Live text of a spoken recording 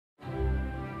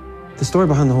The story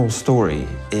behind the whole story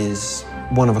is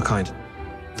one of a kind.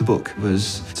 The book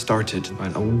was started by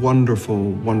a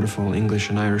wonderful, wonderful English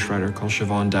and Irish writer called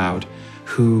Siobhan Dowd,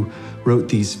 who wrote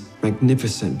these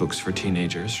magnificent books for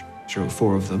teenagers. She wrote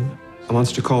 4 of them. A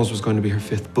Monster Calls was going to be her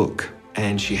 5th book.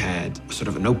 And she had sort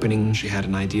of an opening, she had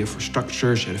an idea for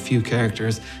structure, she had a few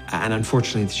characters, and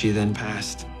unfortunately she then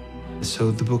passed. So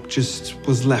the book just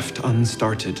was left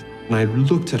unstarted. And I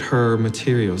looked at her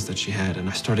materials that she had and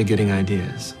I started getting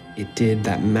ideas. It did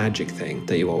that magic thing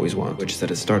that you always want, which is that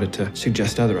it started to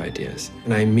suggest other ideas.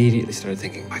 And I immediately started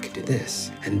thinking, I could do this.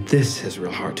 And this has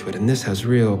real heart to it, and this has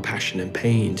real passion and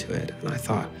pain to it. And I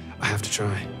thought, I have to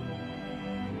try.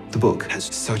 The book has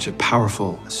such a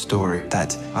powerful story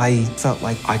that I felt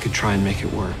like I could try and make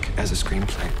it work as a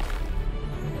screenplay.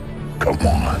 Come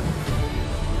on.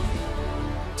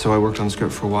 So I worked on the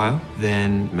script for a while,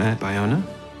 then met Bayona,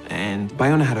 and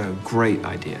Bayona had a great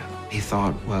idea. He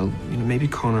thought, well, maybe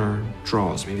Connor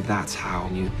draws, maybe that's how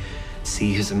you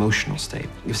see his emotional state.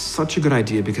 It was such a good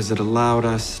idea because it allowed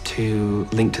us to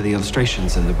link to the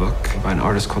illustrations in the book by an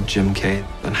artist called Jim Kay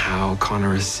and how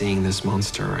Connor is seeing this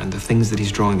monster and the things that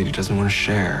he's drawing that he doesn't want to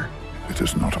share. It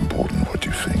is not important what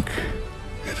you think.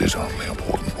 It is only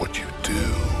important what you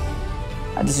do.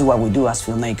 This is what we do as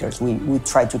filmmakers. We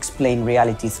try to explain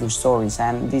reality through stories,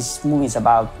 and this movie is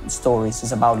about stories,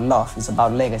 it's about love, it's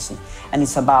about legacy, and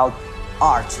it's about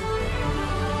art.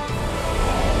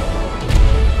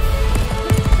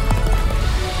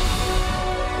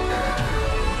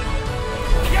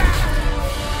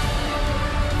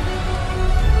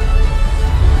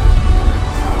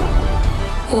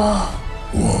 Whoa.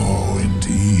 Whoa,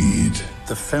 indeed.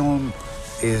 The film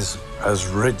is as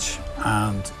rich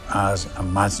and as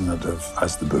imaginative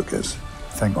as the book is.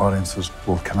 I think audiences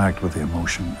will connect with the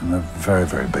emotion in a very,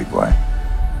 very big way.